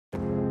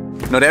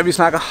Når det er, vi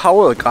snakker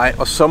havredgrej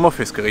og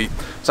sommerfiskeri,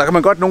 så kan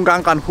man godt nogle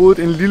gange rende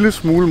hovedet en lille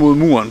smule mod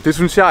muren. Det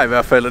synes jeg i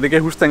hvert fald, og det kan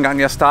jeg huske, dengang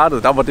jeg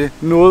startede, der var det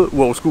noget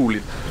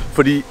uoverskueligt.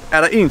 Fordi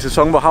er der en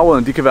sæson, hvor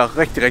havredene de kan være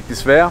rigtig, rigtig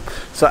svære,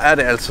 så er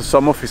det altså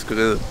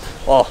sommerfiskeriet.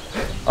 Og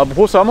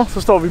apropos sommer,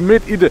 så står vi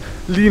midt i det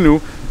lige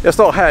nu. Jeg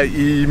står her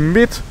i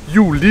midt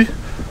juli,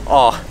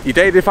 og i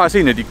dag det er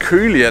faktisk en af de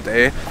køligere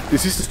dage. Det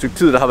sidste stykke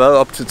tid, der har været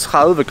op til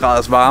 30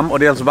 graders varme, og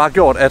det har altså bare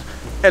gjort, at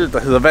alt, der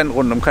hedder vand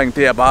rundt omkring,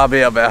 det er bare ved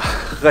at være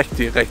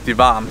rigtig, rigtig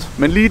varmt.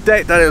 Men lige i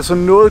dag, der er det altså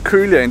noget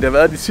køligere, end det har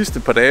været de sidste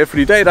par dage.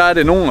 Fordi i dag, der er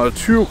det nogle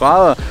 20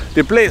 grader.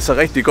 Det blæser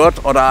rigtig godt,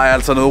 og der er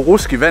altså noget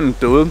rusk i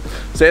vandet derude.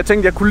 Så jeg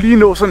tænkte, jeg kunne lige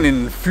nå sådan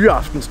en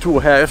fyraftenstur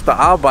her efter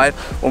arbejde,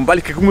 hvor man bare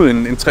lige kan komme ud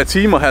en 3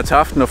 timer her til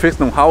aften og fiske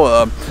nogle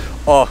havredder.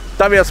 Og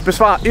der vil jeg altså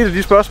besvare et af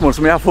de spørgsmål,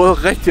 som jeg har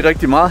fået rigtig,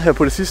 rigtig meget her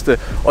på det sidste.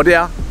 Og det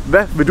er,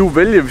 hvad vil du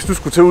vælge, hvis du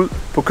skulle tage ud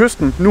på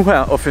kysten nu her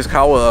og fiske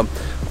havredder?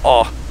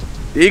 Og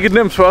det er ikke et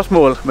nemt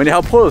spørgsmål, men jeg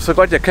har prøvet så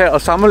godt jeg kan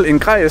at samle en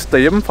grejs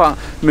derhjemmefra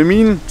med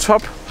mine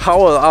top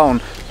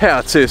havredderavn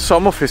her til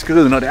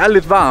sommerfiskeriet, når det er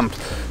lidt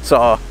varmt.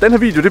 Så den her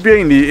video, det bliver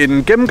egentlig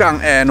en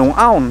gennemgang af nogle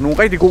avn, nogle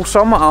rigtig gode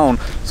sommeravn,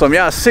 som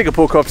jeg er sikker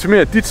på kan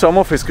optimere dit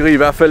sommerfiskeri i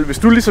hvert fald. Hvis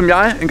du ligesom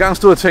jeg engang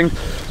stod og tænkte,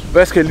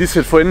 hvad skal jeg lige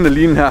sætte for enden af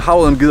linen her,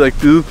 havredden gider ikke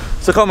bide,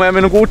 så kommer jeg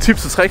med nogle gode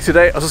tips og tricks i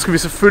dag, og så skal vi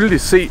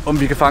selvfølgelig se, om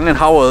vi kan fange en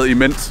havredde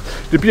imens.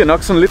 Det bliver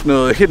nok sådan lidt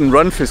noget hit and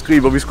run fiskeri,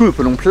 hvor vi skal ud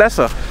på nogle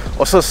pladser,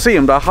 og så se,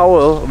 om der er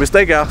havredde, og hvis der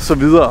ikke er, så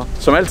videre.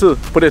 Som altid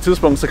på det her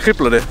tidspunkt, så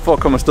kribler det for at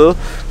komme afsted.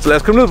 Så lad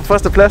os komme ned på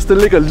første plads, det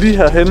ligger lige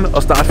herhen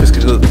og starte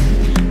fiskeriet.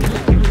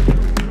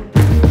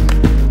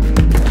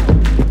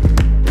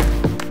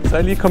 Så er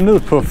jeg lige kommet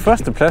ned på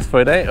første plads for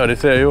i dag, og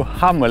det ser jo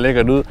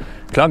hammerlækkert ud.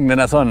 Klokken den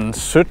er sådan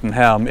 17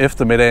 her om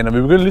eftermiddagen, og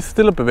vi begynder lige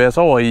stille at bevæge os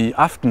over i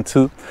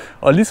aftentid.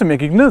 Og ligesom jeg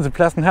gik ned til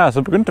pladsen her,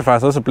 så begyndte det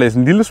faktisk også at blæse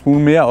en lille smule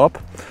mere op.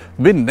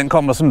 Vinden den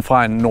kommer sådan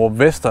fra en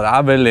nordvest, og der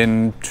er vel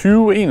en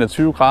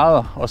 20-21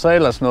 grader, og så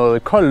ellers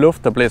noget kold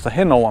luft, der blæser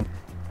henover.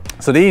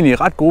 Så det er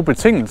egentlig ret gode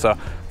betingelser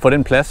for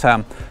den plads her.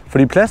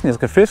 Fordi pladsen, jeg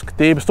skal fiske,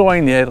 det består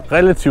egentlig af et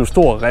relativt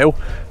stort rev,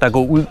 der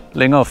går ud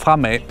længere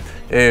fremad.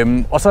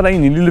 Og så er der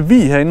egentlig en lille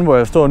vig herinde, hvor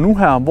jeg står nu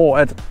her, hvor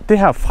at det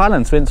her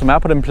fralandsvind, som er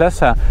på den plads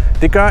her,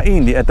 det gør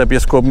egentlig, at der bliver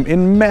skubbet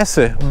en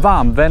masse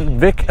varmt vand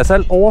væk. Altså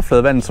alt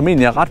overfladevand, som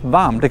egentlig er ret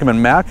varmt, det kan man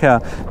mærke her,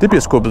 det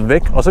bliver skubbet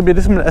væk. Og så bliver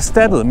det simpelthen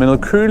erstattet med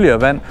noget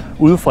køligere vand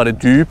ude fra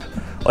det dybe.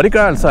 Og det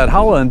gør altså, at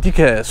havredderne de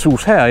kan suge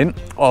herind,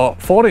 og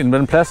fordelen med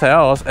den plads er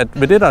også, at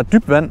ved det der er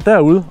dybt vand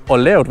derude, og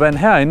lavt vand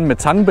herinde med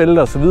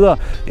tangbælter og så videre,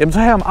 jamen så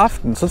her om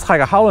aftenen, så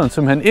trækker havredderne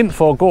simpelthen ind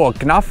for at gå og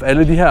gnaffe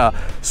alle de her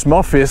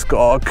småfisk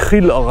og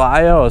krill og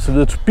rejer og så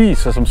videre,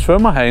 tubiser, som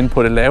svømmer herinde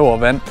på det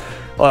lavere vand.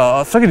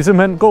 Og så kan de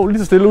simpelthen gå lige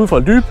så stille ud fra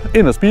det dyb,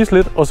 ind og spise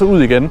lidt, og så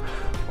ud igen.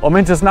 Og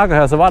mens jeg snakker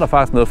her, så var der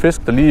faktisk noget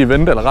fisk, der lige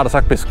ventede, eller rettere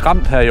sagt blev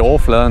skræmt her i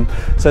overfladen.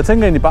 Så jeg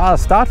tænker egentlig bare at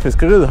starte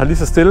fiskeriet her lige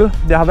så stille.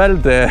 Jeg har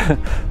valgt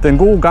den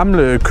gode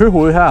gamle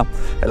Køho her.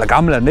 Eller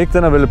gammel er den ikke,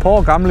 den er vel et par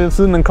år gammel,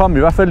 siden den kom i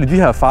hvert fald i de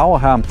her farver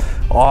her.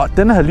 Og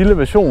den her lille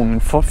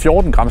version,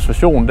 14 grams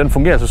version, den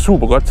fungerer altså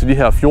super godt til de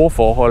her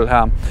fjordforhold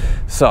her.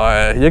 Så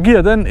jeg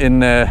giver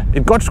den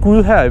et godt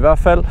skud her i hvert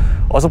fald.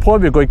 Og så prøver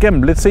vi at gå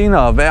igennem lidt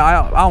senere, hvad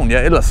avn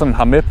jeg ellers sådan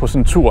har med på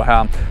sådan en tur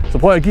her. Så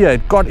prøver jeg at give jer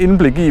et godt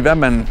indblik i, hvad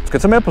man skal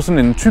tage med på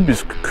sådan en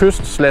typisk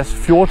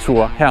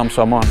kyst/fjordtur her om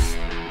sommeren.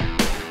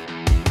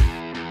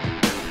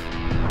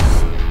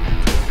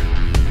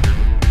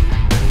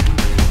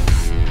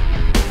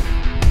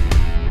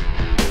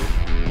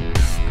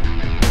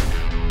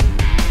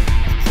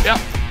 Ja,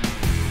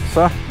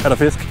 så er der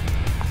fisk.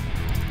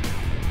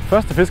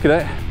 Første fisk i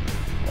dag,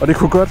 og det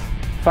kunne godt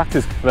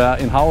faktisk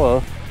være en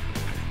havredde.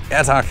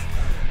 Ja tak.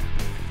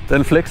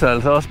 Den flexer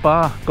altså også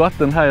bare godt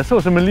den her. Jeg så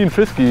simpelthen lige en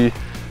fisk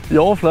i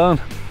overfladen.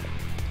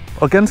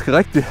 Og ganske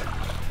rigtigt,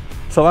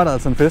 så var der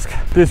altså en fisk.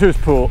 Det er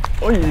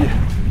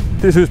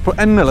seriøst på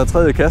anden eller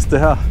tredje kast det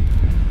her.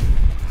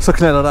 Så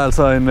knalder der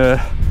altså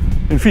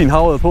en fin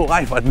havredde på.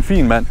 Ej, hvor er den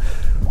fin, mand.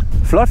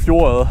 Flot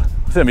fjordredde.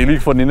 Se om I lige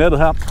kan få den i nettet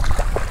her.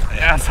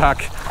 Ja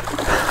tak.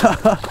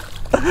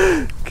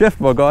 Kæft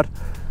hvor godt.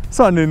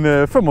 Sådan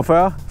en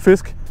 45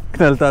 fisk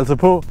knaldte der altså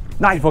på.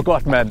 Nej, hvor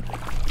godt, mand.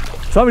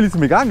 Så er vi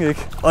ligesom i gang,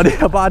 ikke? Og det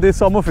er bare det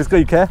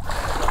sommerfiskeri kan.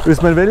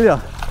 Hvis man vælger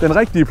den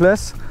rigtige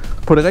plads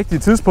på det rigtige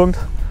tidspunkt,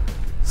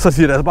 så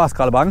siger det altså bare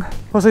skraldebang.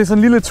 Prøv at se sådan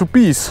en lille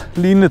tubis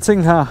lignende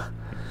ting her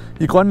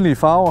i grønlige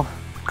farver.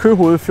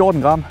 Køhoved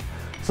 14 gram.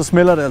 Så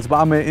smelter det altså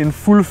bare med en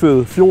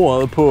fuldfed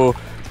fjordredde på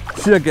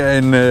cirka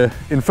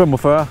en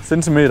 45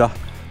 cm. Prøv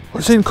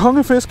at se en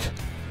kongefisk.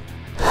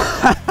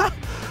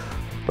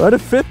 Hvor er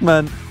det fedt,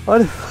 mand. Hvor er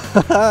det...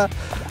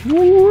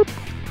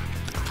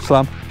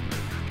 Slam.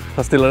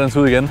 Så stiller den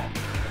sig ud igen.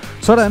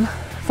 Sådan.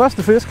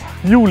 Første fisk.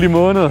 Juli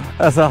måned.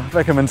 Altså,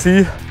 hvad kan man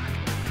sige?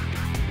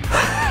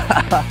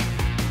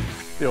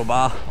 Det var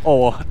bare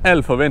over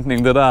al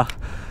forventning, det der.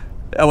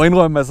 Jeg må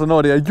indrømme, altså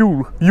når det er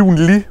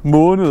juli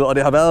måned, og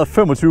det har været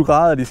 25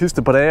 grader de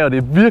sidste par dage, og det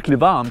er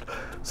virkelig varmt,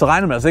 så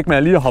regner man altså ikke med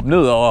at lige at hoppe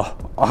ned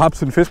og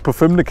hapse en fisk på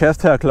 5.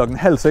 kast her klokken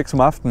 5:30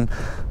 om aftenen.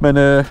 Men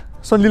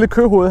sådan en lille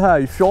køhoved her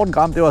i 14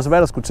 gram, det var altså hvad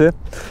der skulle til.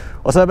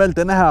 Og så har jeg valgt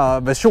denne her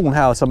version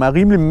her, som er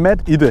rimelig mat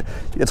i det.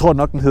 Jeg tror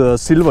nok, den hedder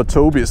Silver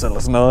Tobis eller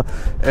sådan noget.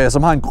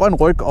 Som har en grøn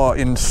ryg og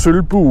en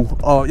sølvbu.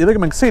 Og jeg ved ikke,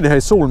 om man kan se det her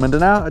i solen, men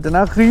den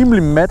er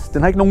rimelig mat.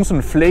 Den har ikke nogen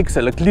sådan flakes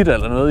eller glitter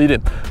eller noget i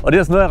det. Og det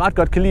er sådan noget, jeg ret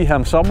godt kan lide her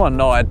om sommeren,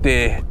 når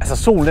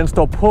solen den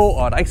står på,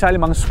 og der er ikke særlig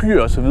mange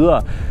skyer og så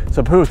videre.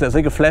 Så behøver det altså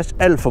ikke at flash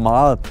alt for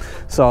meget.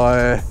 Så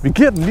vi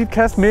giver den lige et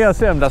kast mere og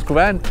ser, om der skulle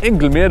være en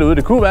enkelt mere derude.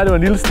 Det kunne være, det var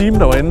en lille steam,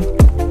 der var inde.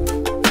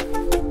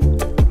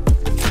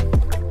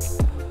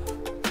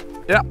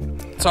 Ja,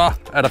 så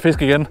er der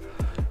fisk igen.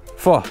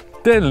 For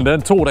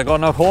den tog der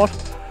godt nok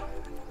hårdt.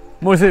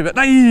 Må vi se, hvad...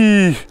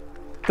 Nej!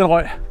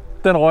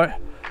 Den røg.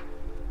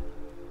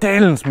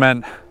 Dalens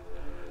mand.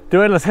 Det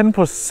var ellers henne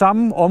på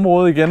samme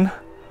område igen.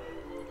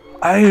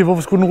 Ej,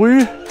 hvorfor skulle den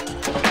ryge?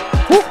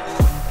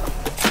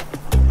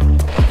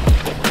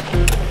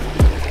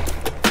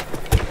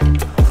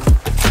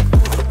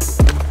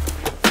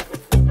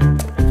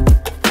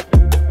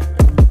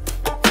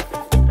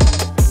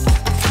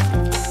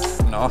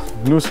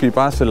 Nu skal I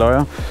bare se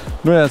løjer.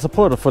 Nu har jeg altså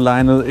prøvet at få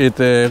legnet et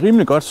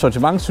rimelig godt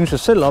sortiment, synes jeg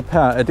selv, op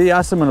her, af det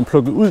jeg simpelthen har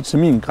plukket ud til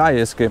min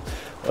grejæske.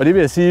 Og det vil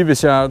jeg sige,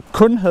 hvis jeg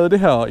kun havde det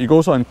her, i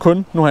gåseøjne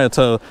kun, nu har jeg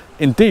taget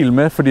en del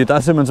med, fordi der er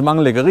simpelthen så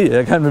mange lækkerier,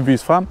 jeg kan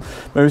vise frem.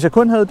 Men hvis jeg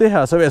kun havde det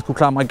her, så ville jeg skulle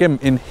klare mig igennem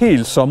en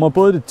hel sommer,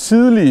 både det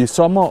tidlige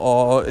sommer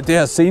og det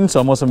her sene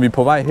sommer, som vi er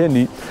på vej hen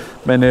i.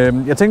 Men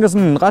jeg tænker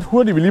sådan ret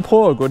hurtigt, vi lige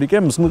prøver at gå det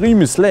igennem sådan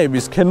rimelig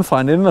slavisk hen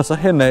fra en ende og så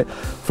henad,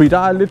 fordi der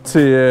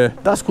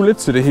er sgu lidt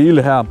til det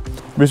hele her.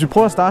 Hvis vi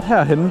prøver at starte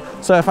herhenne,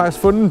 så har jeg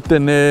faktisk fundet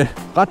den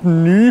ret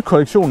nye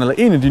kollektion, eller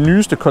en af de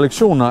nyeste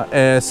kollektioner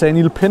af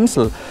Sandeel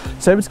Pencil.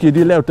 Savage Gear, de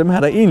har lavet dem her,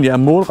 der egentlig er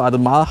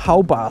målrettet meget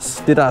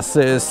havbars. Det er deres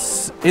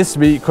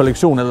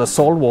SV-kollektion eller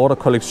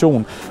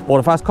Saltwater-kollektion, hvor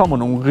der faktisk kommer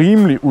nogle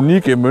rimelig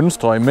unikke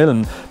mønstre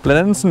imellem. Blandt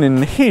andet sådan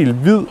en helt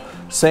hvid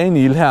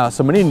Sandeel her,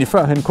 som man egentlig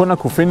førhen kun har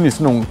kunne finde i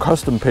sådan nogle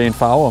custom paint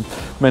farver.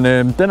 Men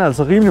den er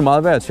altså rimelig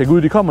meget værd at tjekke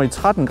ud. De kommer i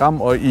 13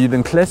 gram og i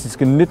den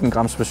klassiske 19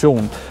 grams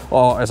version.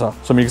 Og altså,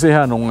 som I kan se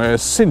her, nogle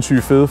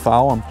sindssygt fede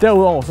farver.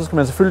 Derudover så skal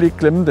man selvfølgelig ikke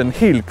glemme den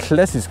helt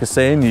klassiske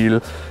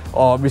Sandeel.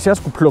 Og hvis jeg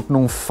skulle plukke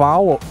nogle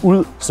farver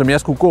ud, som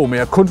jeg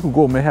kun skulle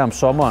gå med her om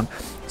sommeren,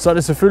 så er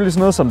det selvfølgelig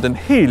sådan noget som den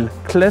helt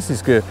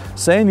klassiske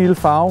Sandeel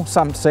farve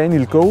samt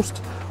Sandeel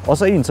Ghost. Og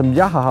så en, som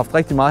jeg har haft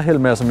rigtig meget held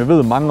med, og som jeg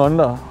ved mange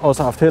andre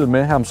også har haft held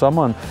med her om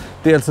sommeren,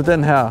 det er altså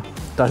den her,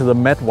 der hedder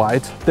Matte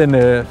White. Den,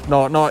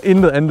 når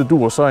intet andet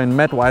dur, så en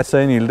Matte White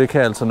Sandeel, det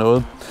kan altså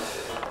noget.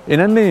 En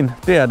anden en,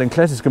 det er den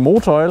klassiske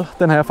motorøl.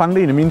 Den har jeg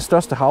fanget en af mine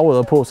største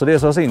havøder på, så det er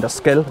så også en, der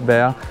skal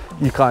være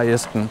i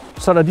grejæsken.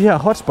 Så er der de her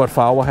hotspot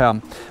farver her.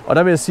 Og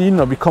der vil jeg sige,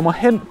 når vi kommer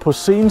hen på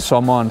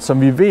sensommeren,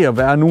 som vi er ved at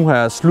være nu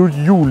her, slut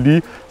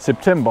juli,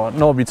 september,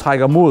 når vi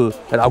trækker mod,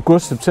 eller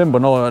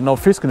august-september, når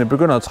fiskene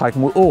begynder at trække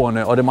mod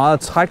åerne, og det er meget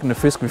trækkende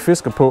fisk, vi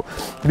fisker på,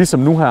 ligesom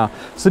nu her.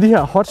 Så de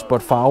her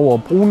hotspot farver,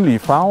 brunlige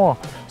farver,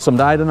 som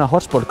der er i den her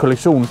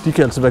hotspot-kollektion, de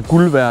kan altså være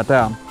guld værd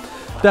der.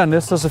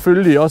 Dernæst så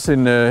selvfølgelig også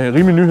en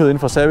rimelig nyhed inden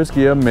for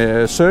Savage Gear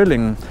med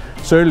Zerling.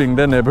 Zerling,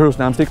 den behøver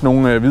nærmest ikke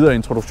nogen videre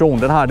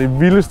introduktion. Den har det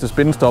vildeste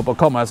spændestop og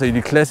kommer altså i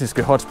de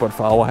klassiske hotspot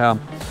farver her.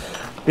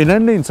 En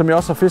anden en, som jeg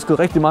også har fisket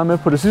rigtig meget med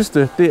på det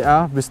sidste, det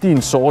er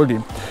Westin Salty.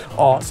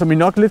 Og som I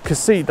nok lidt kan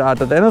se, der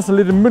danner sig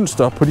lidt et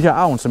mønster på de her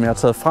avn, som jeg har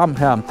taget frem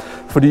her.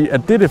 Fordi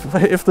at det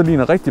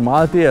efterligner rigtig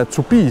meget, det er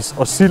tobis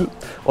og sild.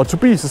 Og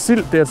tobis og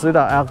sild, det er altså det,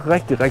 der er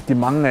rigtig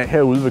mange af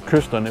herude ved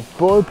kysterne.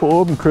 Både på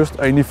åben kyst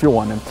og inde i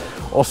fjordene.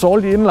 Og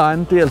Salty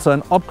Inline, det er altså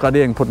en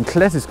opgradering på den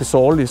klassiske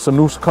Salty, som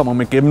nu kommer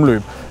med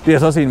gennemløb. Det er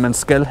altså også en, man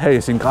skal have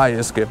i sin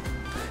grejæske.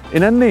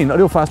 En anden en, og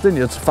det var faktisk den,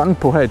 jeg fanget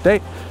på her i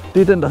dag,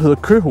 det er den, der hedder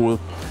Køho.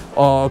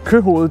 Og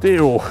Køho, det er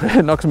jo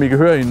nok, som I kan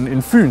høre,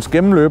 en fynsk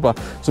gennemløber,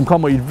 som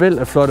kommer i et væld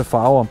af flotte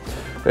farver.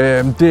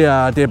 Det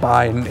er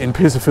bare en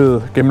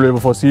pissefed gennemløber,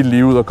 for at sige det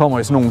lige ud, og kommer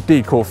i sådan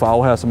nogle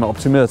DK-farver her, som er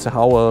optimeret til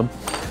havørred.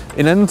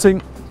 En anden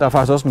ting, der er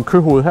faktisk også en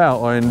Køho her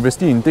og en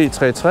Westin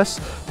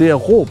D360, det er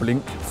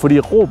råblink. Fordi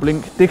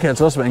råblink, det kan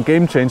altså også være en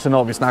game changer,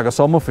 når vi snakker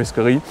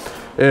sommerfiskeri.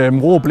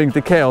 Råblink,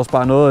 det kan også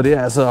bare noget, og det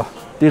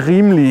er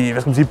rimelig,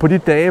 hvad skal man sige, på de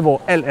dage,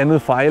 hvor alt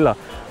andet fejler,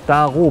 der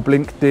er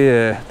råblink,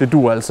 det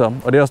duer altså.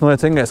 Og det er også noget, jeg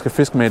tænker, jeg skal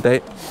fiske med i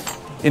dag.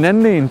 En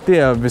anden en, det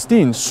er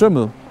Westin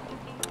Sømmet.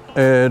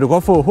 Du kan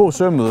godt få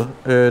H-sømmet.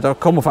 Der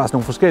kommer faktisk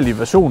nogle forskellige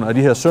versioner af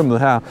de her sømmet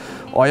her.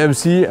 Og jeg vil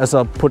sige,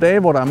 altså på dage,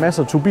 hvor der er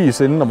masser af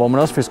tobis inden, og hvor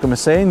man også fisker med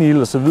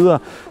Sandeel og så videre,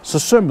 så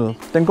sømmet,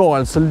 den går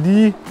altså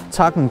lige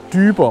takken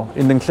dybere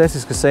end den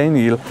klassiske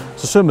Sandeel.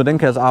 Så sømmet, den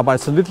kan altså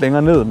arbejde så lidt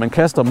længere ned, men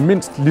kaster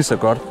mindst lige så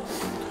godt.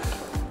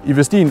 I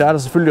Westin, der er der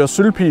selvfølgelig også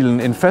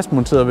Sølvpilen, en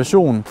fastmonteret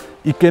version.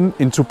 Igen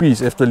en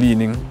tobis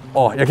efterligning.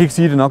 Og jeg kan ikke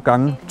sige det nok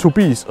gange.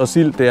 Tobis og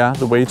sild, det er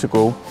the way to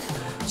go.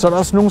 Så er der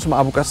også nogen som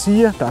Abu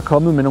Garcia, der er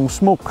kommet med nogle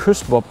små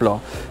kystvobler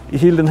i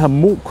hele den her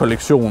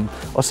Mo-kollektion.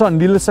 Og så en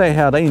lille sag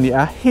her, der egentlig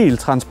er helt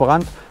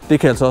transparent. Det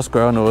kan altså også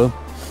gøre noget.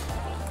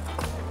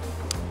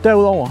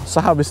 Derudover så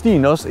har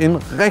Westin også en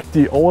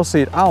rigtig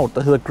overset avl,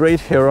 der hedder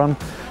Great Heron.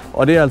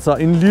 Og det er altså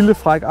en lille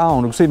fræk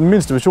avl. Du kan se, den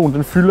mindste version,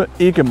 den fylder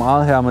ikke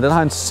meget her, men den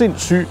har en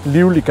sindssyg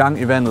livlig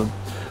gang i vandet.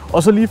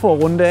 Og så lige for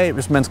at runde det af,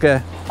 hvis man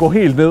skal gå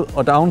helt ned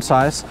og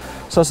downsize,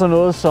 så sådan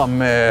noget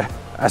som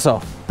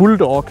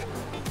Bulldog.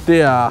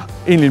 Det er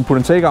egentlig en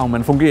put-and-take-avn,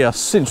 men fungerer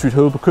sindssygt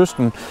herude på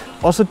kysten.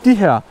 Og så de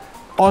her,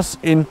 også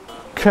en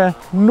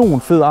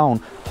kanon fed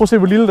avn. Prøv at se,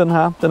 hvor lille den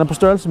her. Den er på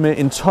størrelse med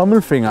en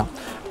tommelfinger.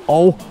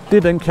 Og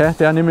det den kan,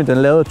 det er nemlig, at den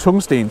er lavet af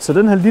tungsten. Så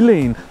den her lille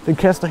en, den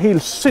kaster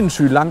helt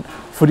sindssygt langt,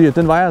 fordi at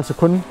den vejer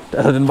altså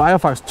den vejer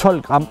faktisk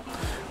 12 gram.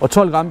 Og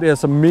 12 gram, det er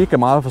altså mega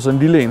meget for sådan en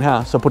lille en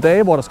her. Så på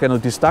dage, hvor der skal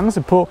noget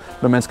distance på,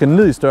 men man skal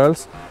ned i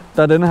størrelse,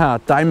 der er den her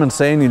Diamond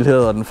Sandeel,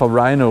 hedder den, fra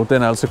Rhino,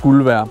 den er altså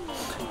guld værd.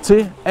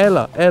 Til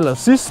aller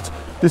sidst,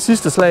 det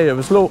sidste slag, jeg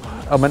vil slå,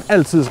 og man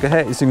altid skal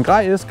have i sin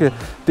grejæske,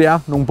 det er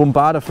nogle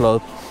Bombarda-flåde.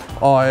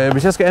 Og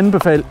hvis jeg skal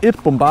anbefale et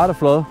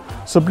Bombarda-flåde,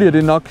 så bliver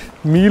det nok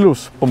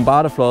MILOs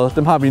Bombarda-flåde.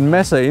 Dem har vi en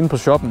masse af inde på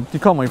shoppen. De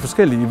kommer i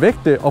forskellige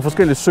vægte og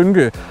forskellige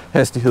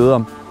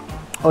synkehastigheder.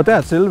 Og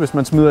dertil, hvis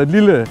man smider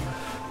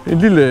en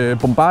lille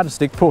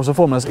Bombarda-stik på, så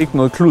får man altså ikke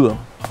noget kluder.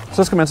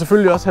 Så skal man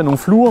selvfølgelig også have nogle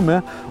fluer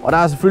med, og der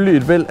er selvfølgelig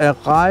et væld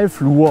af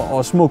rejefluer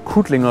og små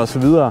kutlinger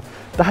osv.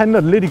 Der handler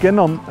det lidt igen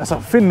om,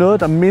 find noget,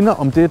 der minder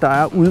om det, der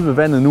er ude ved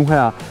vandet nu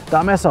her. Der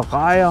er masser af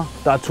rejer,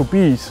 der er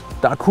tobis,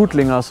 der er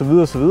kutlinger osv.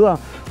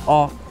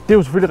 Og det er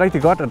jo selvfølgelig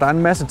rigtig godt, at der er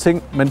en masse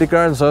ting, men det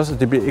gør altså også, at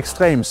det bliver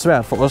ekstremt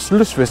svært for os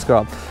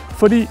lystfiskere.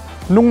 Fordi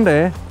nogle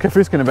dage kan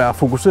fiskerne være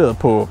fokuseret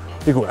på,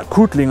 det kunne være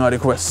kutlinger,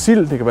 det kunne være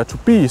sild, det kan være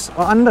tobis,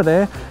 og andre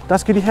dage, der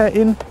skal de have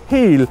en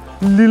helt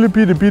lille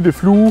bitte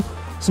flue.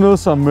 Sådan noget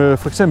som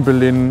for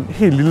eksempel en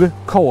helt lille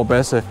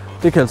kobberbasse.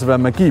 Det kan altså være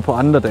magi på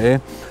andre dage.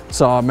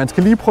 Så man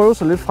skal lige prøve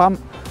sig lidt frem,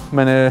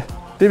 men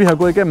det vi har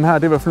gået igennem her,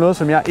 det er i hvert fald noget,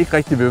 som jeg ikke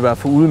rigtig vil være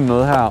foruden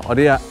noget her. Og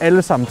det er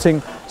alle sammen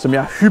ting, som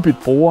jeg hyppigt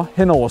bruger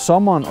hen over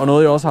sommeren, og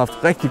noget jeg også har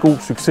haft rigtig god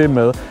succes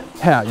med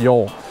her i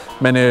år.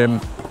 Men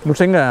nu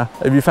tænker jeg,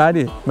 at vi er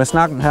færdige med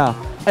snakken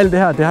her. Alt det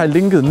her, det har jeg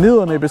linket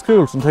nederne i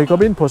beskrivelsen, så I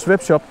går ind på vores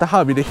webshop. Der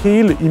har vi det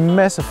hele i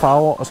masse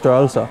farver og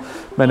størrelser.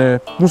 Men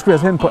nu skal vi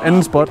altså hen på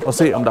anden spot og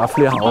se, om der er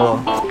flere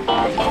herovre.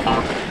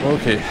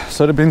 Okay,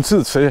 så er det blevet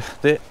tid til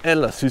det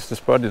aller sidste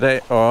spot i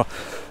dag, og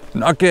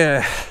nok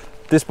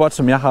det spot,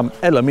 som jeg har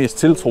allermest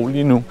tiltro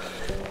lige nu.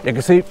 Jeg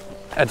kan se,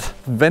 at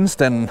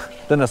vandstanden,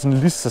 den er sådan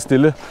lige så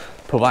stille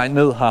på vej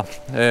ned her.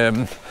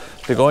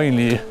 Det går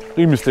egentlig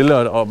rimelig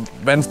stille, og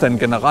vandstanden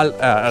generelt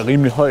er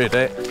rimelig høj i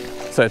dag.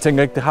 Så jeg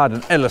tænker ikke, det har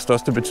den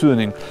allerstørste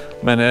betydning.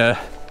 Men jeg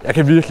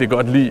kan virkelig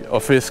godt lide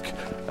at fiske.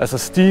 Altså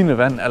stigende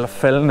vand eller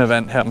faldende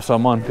vand her om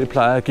sommeren, det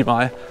plejer at give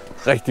mig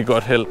rigtig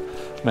godt held.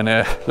 Men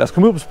lad os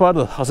komme ud på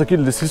spottet, og så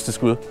give det sidste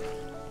skud.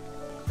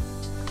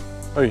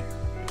 Øj,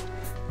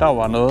 der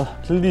var noget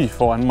lige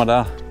foran mig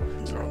der.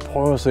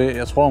 Prøv at se,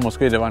 jeg tror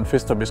måske det var en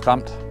fisk, der blev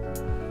skræmt.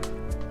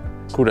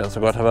 Kunne det altså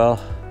godt have været.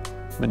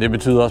 Men det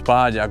betyder også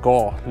bare, at jeg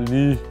går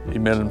lige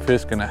imellem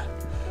fiskene.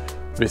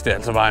 Hvis det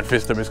altså var en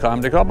fisk, der blev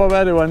skræmt. Det kan godt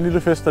være, at det var en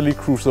lille fisk, der lige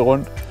cruisede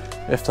rundt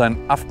efter en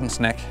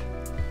aftensnack.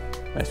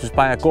 Men jeg synes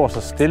bare, at jeg går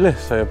så stille,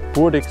 så jeg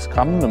burde ikke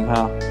skræmme dem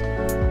her.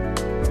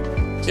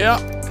 Ja.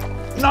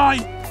 Nej.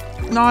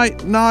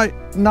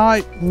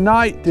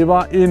 Det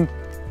var en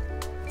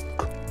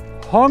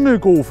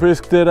kongegod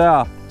fisk, det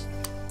der.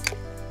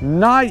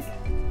 Nej.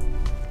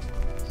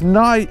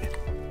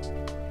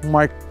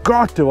 My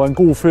god, det var en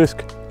god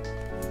fisk.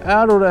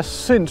 Er du da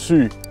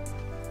sindssyg?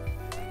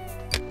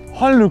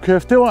 Hold nu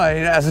kæft, det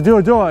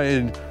var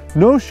en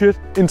no shit,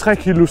 en 3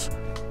 kilos.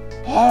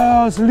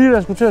 Så lige da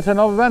jeg skulle til at tage den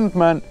op i vandet,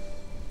 mand.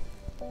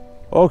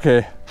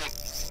 Okay.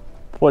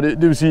 Prøv,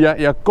 det vil sige,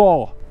 jeg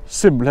går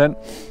simpelthen.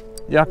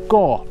 Jeg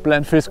går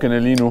blandt fiskene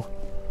lige nu.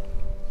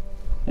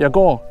 Jeg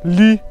går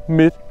lige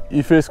midt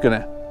i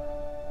fiskene.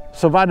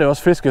 Så var det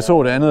også fisk, jeg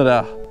så det andet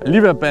der.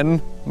 Lige ved at bande,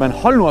 men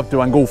hold nu op, det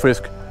var en god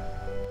fisk.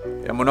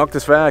 Jeg må nok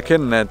desværre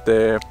erkende, at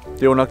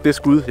det var nok det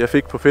skud, jeg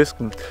fik på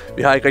fisken.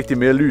 Vi har ikke rigtig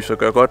mere lys at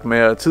gøre godt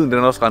med, og tiden den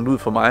er også rendt ud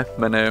for mig.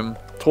 Men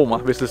tro mig,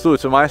 hvis det stod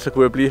til mig, så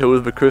kunne jeg blive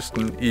herude ved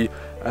kysten i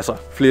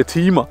flere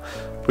timer.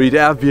 Fordi det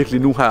er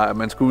virkelig nu her, at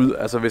man skal ud.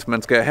 Altså hvis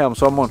man skal her om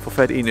sommeren få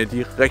fat i en af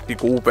de rigtig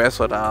gode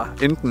basser, der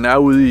enten er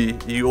ude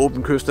i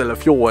åben kyst eller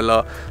fjord,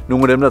 eller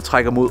nogle af dem, der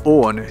trækker mod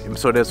åerne, jamen,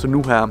 så er det altså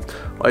nu her.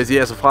 Og jeg siger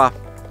altså fra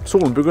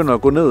solen begynder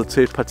at gå ned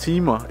til et par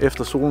timer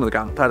efter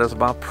solnedgang, der er det altså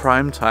bare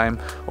prime time,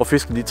 og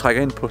fisken de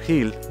trækker ind på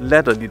helt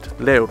latterligt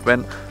lavt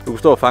vand. Du kan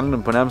stå og fange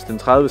dem på nærmest en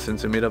 30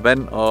 cm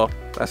vand, og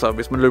altså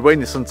hvis man løber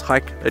ind i sådan en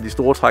træk af de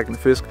store trækkende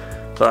fisk,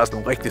 så er der altså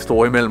nogle rigtig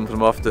store imellem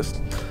som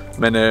oftest.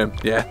 Men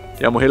ja,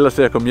 jeg må hellere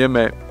se at komme hjem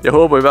af. Jeg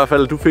håber i hvert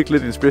fald, at du fik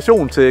lidt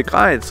inspiration til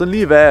grejet, sådan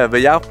lige hvad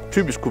jeg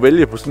typisk kunne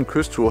vælge på sådan en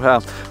kysttur her.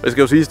 Og jeg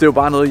skal jo sige, det er jo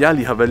bare noget, jeg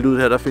lige har valgt ud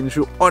her. Der findes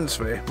jo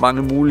åndssvagt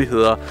mange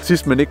muligheder.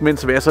 Sidst men ikke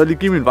mindst vil jeg så lige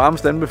give mine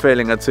varmeste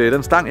anbefalinger til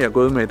den stang, jeg har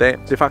gået med i dag.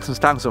 Det er faktisk en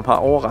stang, som har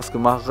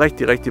overrasket mig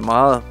rigtig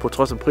meget på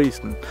trods af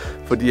prisen.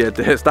 Fordi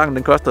at stangen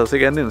den koster altså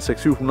ikke andet end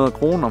 600-700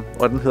 kroner,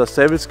 og den hedder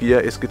Savage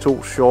Gear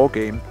SG2 Shore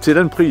Game. Til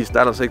den pris, der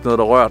er der altså ikke noget,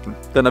 der rører den.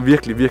 Den har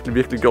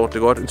virkelig gjort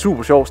det godt. En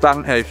super sjov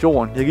stang her i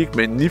fjorden. Jeg gik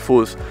med en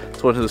 9-fods, jeg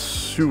tror den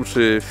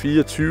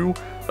hedder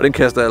 7-24, og den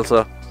kaster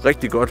altså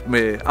rigtig godt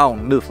med avn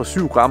ned fra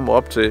 7 gram og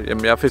op til,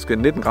 jamen jeg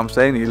fiskede 19 gram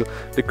Sandeel,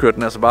 det kørte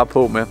den altså bare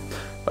på med.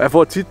 Og jeg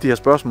får tit de her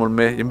spørgsmål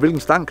med, jamen, hvilken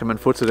stang kan man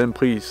få til den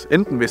pris?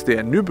 Enten hvis det er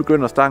en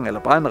nybegynderstang, eller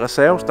bare en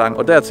reservestang.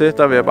 Og dertil,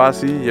 der vil jeg bare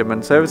sige,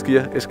 jamen Savage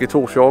Gear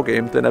SG2 Shore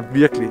Game, den er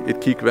virkelig et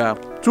kig værd.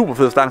 Super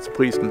fed stang til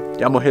prisen.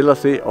 Jeg må hellere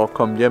se og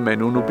komme hjem af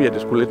nu. Nu bliver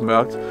det sgu lidt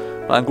mørkt.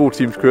 Og en god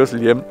times kørsel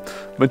hjem.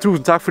 Men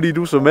tusind tak, fordi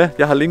du så med.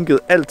 Jeg har linket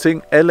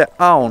alting, alle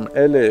arven,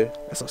 alle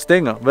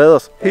stænger,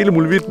 vaders, hele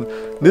muligheden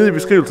nede i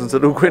beskrivelsen, så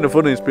du kan gå ind og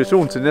få noget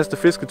inspiration til næste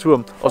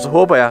fisketur. Og så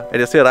håber jeg, at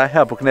jeg ser dig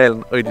her på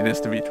kanalen og i de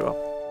næste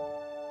videoer.